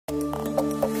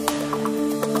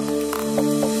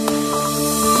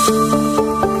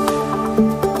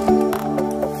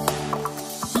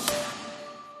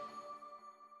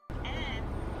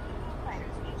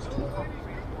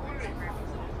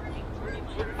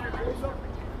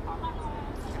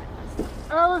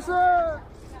Alison!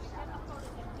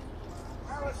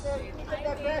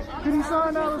 Can you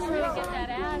sign Alison? Get that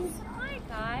ass. Hi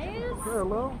guys.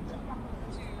 Hello.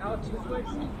 Alex, this way.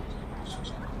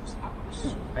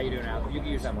 How you doing, Alex? You can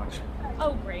use that one.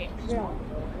 Oh, great. Yeah.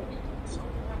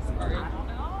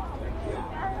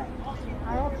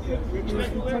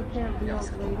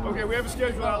 Okay, we have a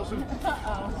schedule, Alison.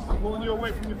 I'm pulling you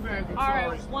away from your fans. I'm All sorry.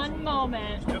 right, one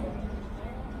moment. Yep.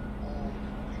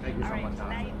 Thank you so All right, much, Alex.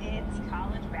 tonight it's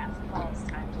college basketball. It's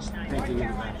time to shine. Thank you.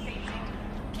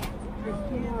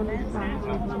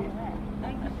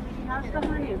 How's the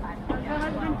honey? How's the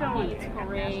husband doing? It's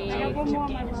great. Thanks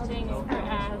for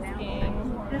asking.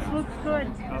 This looks good.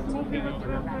 This movie looks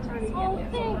real good, honey. Oh,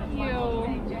 thank you.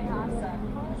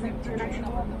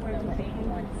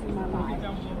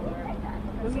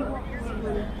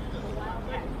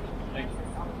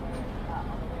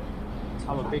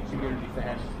 I'm a big community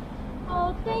fan.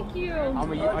 Oh, thank you.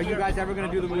 Are you guys ever going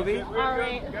to do the movie? All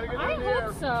right. I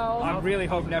hope so. I really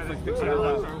hope Netflix picks it up.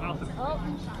 Oh.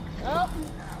 Oh.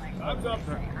 Time's up.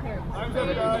 Time's up, guys. Let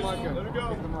it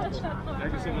go.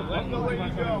 Let the lady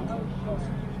go.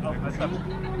 Oh, that's up.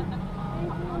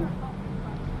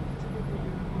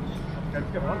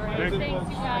 Thanks, you guys.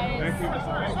 Thank you.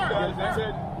 That's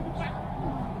it.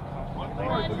 One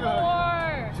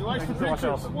more. She likes the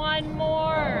pictures. One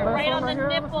more. Right on the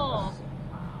nipple.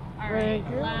 All right, Thank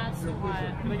you. last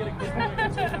one.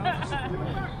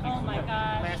 Oh my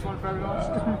gosh. Last one for everyone?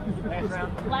 Last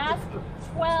round? Last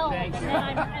 12. Thank you.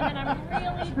 And then I'm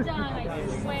really done, I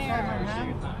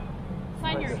swear.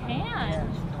 Sign your hand.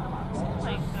 Oh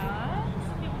my gosh.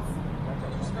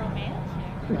 It's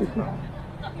romantic.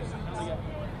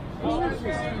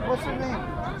 What's your name?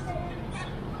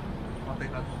 I'll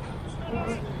take that.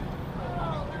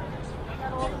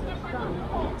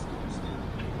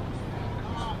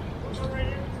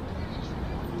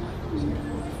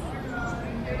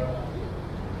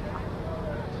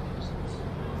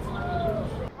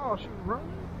 Oh, she was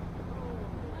running.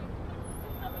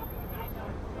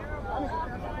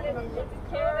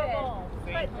 Terrible.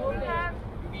 But you have...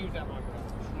 You can use that one.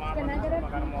 Can I get it? No,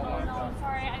 I'm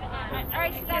sorry. All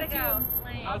right, you gotta go.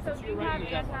 So you have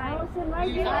anti... Allison,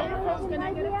 right here. Allison,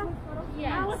 right here.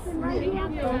 Yes. Allison, right here.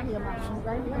 Right here,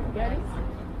 right here. Ready?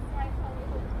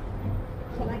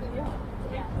 Can I get it?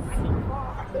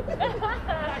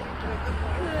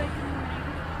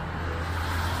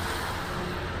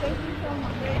 Thank you so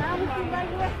much. Allison, right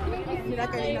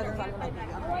here.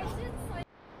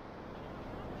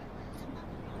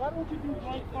 Why don't you do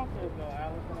light fuckers though,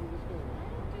 Alison? I'm just kidding.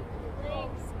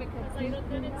 Thanks, because I don't know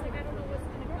what's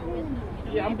gonna go in them.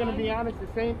 Yeah, I'm gonna be honest. The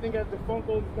same thing as the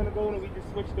Funkos is gonna go in, and we just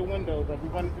switch the windows. Like we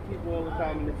run into people all the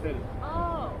time in the city.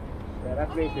 Oh. Yeah,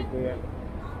 that's basically it.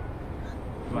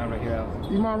 Mine right here, Alex.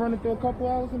 You mind running through a couple,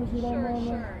 Allison, if you don't mind?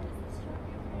 Sure.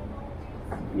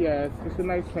 Yeah, it's a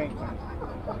nice paint.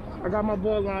 I got my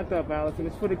board lined up, Allison.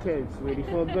 It's for the kids, sweetie,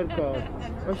 for a good cause.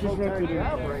 Let's just run through this.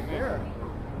 Right here.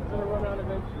 I'm gonna run out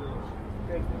eventually.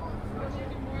 Thank you.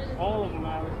 All of them,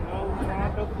 Allison. All of them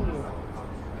lined up for you.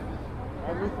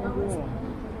 Every single one.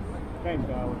 Thanks,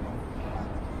 Allison.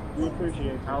 We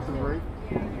appreciate it. Alison Brie.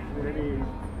 What it is.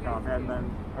 And then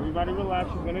everybody relax.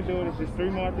 She's gonna do it. It's just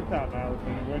 3 more at the top, Allison.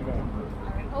 And we're done.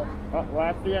 Oh.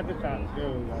 Last 3 at the top. There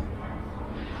we go.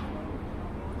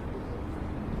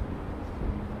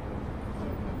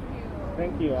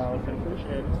 Thank you, Allison.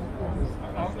 Appreciate it.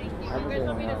 Thank you. You guys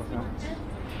want me to switch it?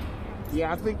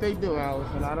 Yeah, I think they do,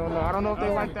 Allison. I don't know. I don't know if they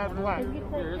like that black.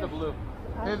 Here's the blue.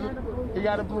 He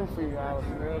got a blue for you,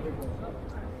 Allison. There we go.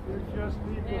 You're just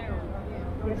people.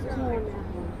 There's 2 on that one.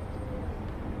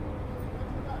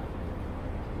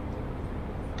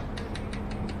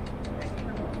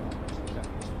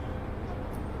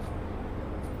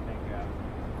 Thank you, Alex.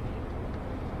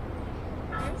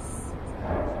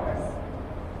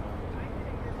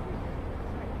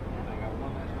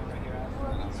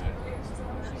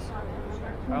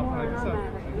 Oh, what's up?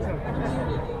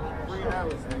 Brie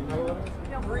Allison. You know what?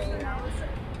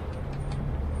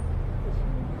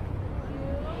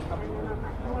 I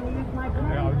want to use my Yeah,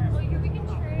 gun. I'll use Well, we can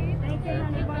trade. Thank you,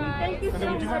 honey bunny. Thank you so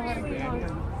Would you much, mind sweetheart. letting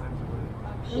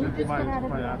Let me just get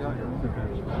out of here.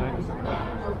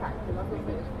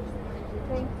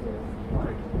 Thank you.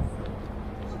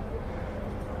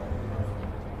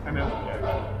 And then,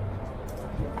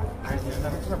 thank you. And then I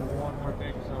just have one more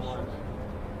thing. So much.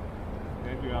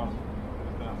 Thank you, Allison.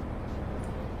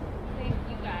 Thank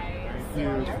you guys.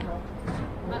 Thank you.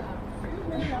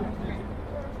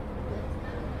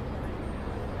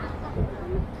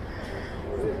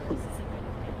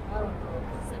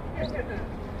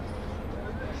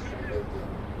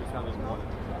 Just have this one.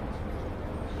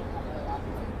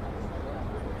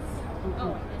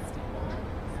 Oh,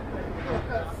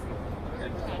 that's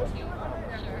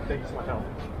Thank you so much, Al.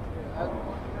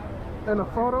 And a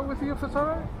photo with you if it's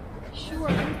alright? Sure.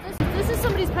 This is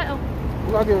somebody's pet. Oh.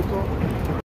 I'll give it to him.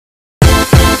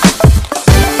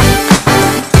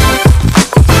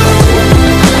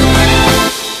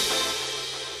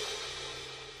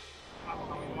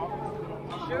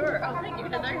 Sure. Oh, thank you,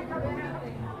 Heather.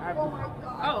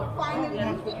 Oh.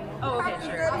 Oh, okay,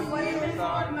 sure.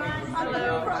 Hello.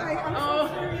 Oh.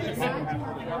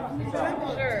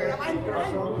 Sure.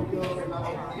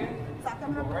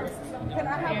 Can I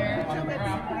have a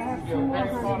picture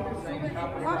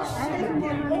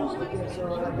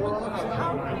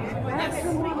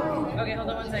Okay, hold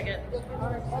on 1 second.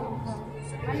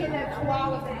 I need that 2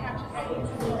 hours and a half.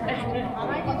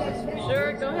 Sure,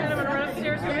 go ahead. I'm gonna run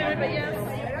upstairs for a minute, but yes.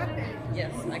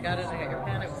 Yes, I got it. I got your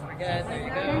pen. It was good. There you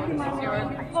go. This is yours.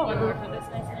 One more for this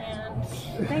nice hand.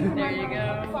 There you go.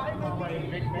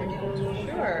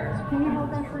 Sure. Can you hold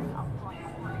that for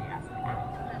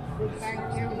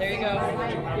There you go.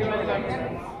 You're welcome.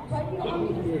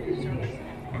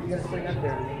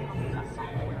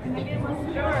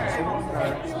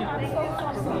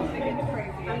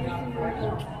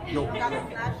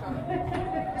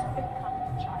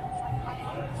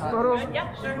 Photos? Yeah,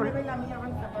 sure.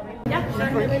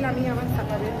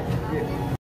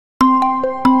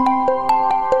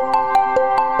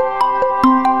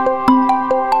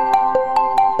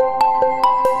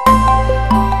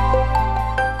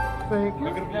 Thank you.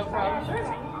 No problem.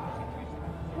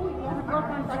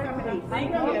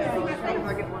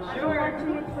 Sure.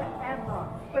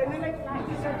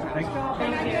 Thank you.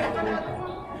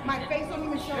 My face don't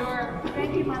even show. Sure.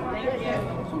 Thank you, my love. Thank you.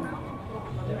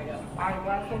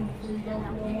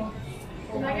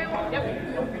 Can I get one? Yep.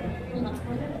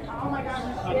 Oh my God.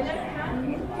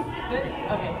 Good.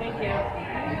 Okay, thank you.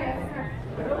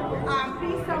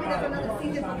 Please tell me there's another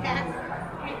season for cats.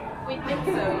 We think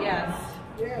so, yes.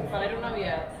 But I don't know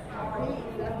yet.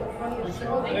 That's the funniest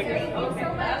show. Thank you. Oh, so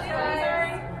much.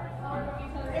 Sorry.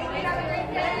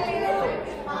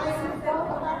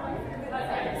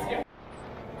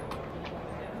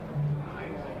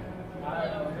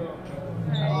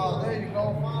 Oh, there you go.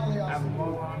 Finally,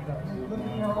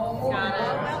 Got it.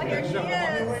 Well, here she is.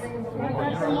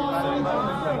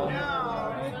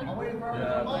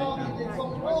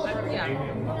 Yeah.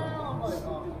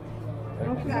 You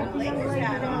got a Lakers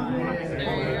hat on. There you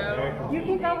go. You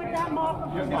can go with that marker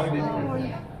for this one.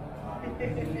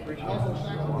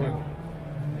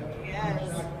 Yes.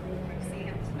 See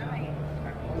him tonight.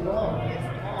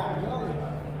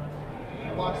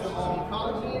 Watch them all.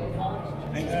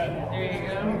 There you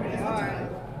go.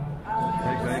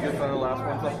 Hey, can I get the last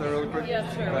ones up there really quick?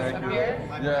 Yeah, sure. Thank Up you. here?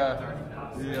 Yeah.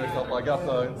 Yeah, a couple. I got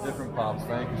the different pops.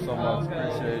 Thank you so much.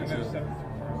 Appreciate you.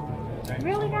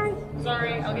 Really, guys?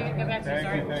 Sorry, I'll get back to you.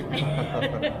 Sorry.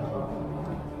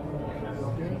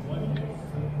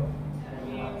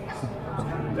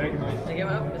 Take him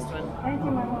up, this one. Thank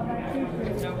you, my love. I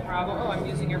appreciate it. No problem. Oh, I'm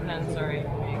using your pen. Sorry.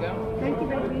 There you go. Thank you,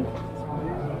 baby.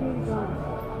 Here you go.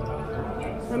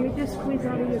 Let me just squeeze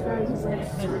out of you guys' legs.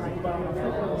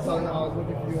 So now I was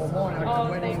looking for you all morning. I Oh,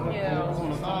 couldn't wait thank on the you.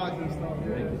 massage and stuff.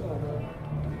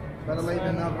 Better late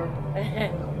than never. If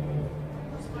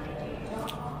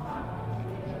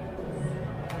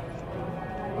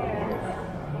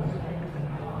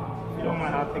you don't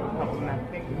mind, I'll take a couple of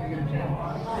napkins.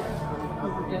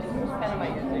 Yes, whose pen am I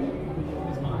using?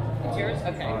 It's yours?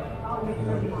 Okay.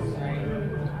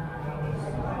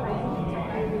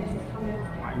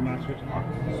 You mind switching off?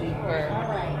 Sure.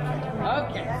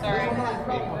 Okay, sorry.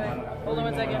 Hold on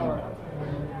 1 second.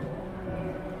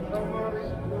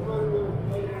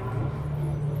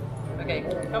 Okay,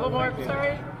 couple more.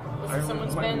 Sorry. This is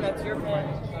someone's pen. That's your pen.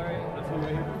 Sorry.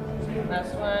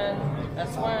 Last one.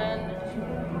 This one.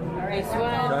 This Can I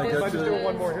one. get This you? one.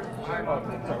 One more here.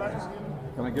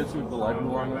 Can I get you the light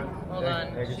blue on that? Hold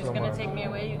on. Thank you She's so gonna much. take me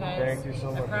away, you guys. Thank you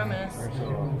so much. I promise.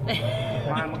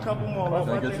 Mine, a couple more. Can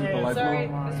I get you the light Sorry.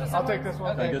 blue? This was I'll take this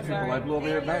one. Can I Okay, get you the sorry. light blue over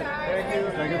here? Thank you.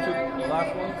 Can I get you the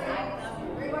last one?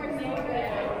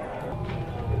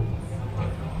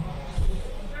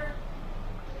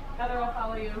 Heather, I'll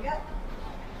follow you. Yep.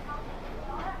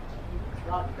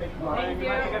 Thank you.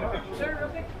 Sure, real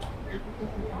quick.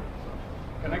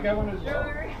 Can I get one as well?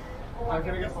 Sure. Can I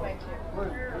get one?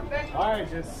 All right,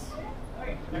 just.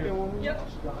 You get one? Yep.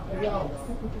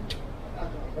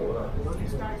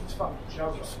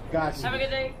 Gotcha. Have a good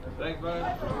day. Thanks,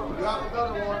 man. You got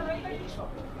another one.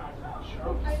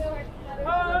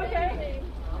 Oh, okay.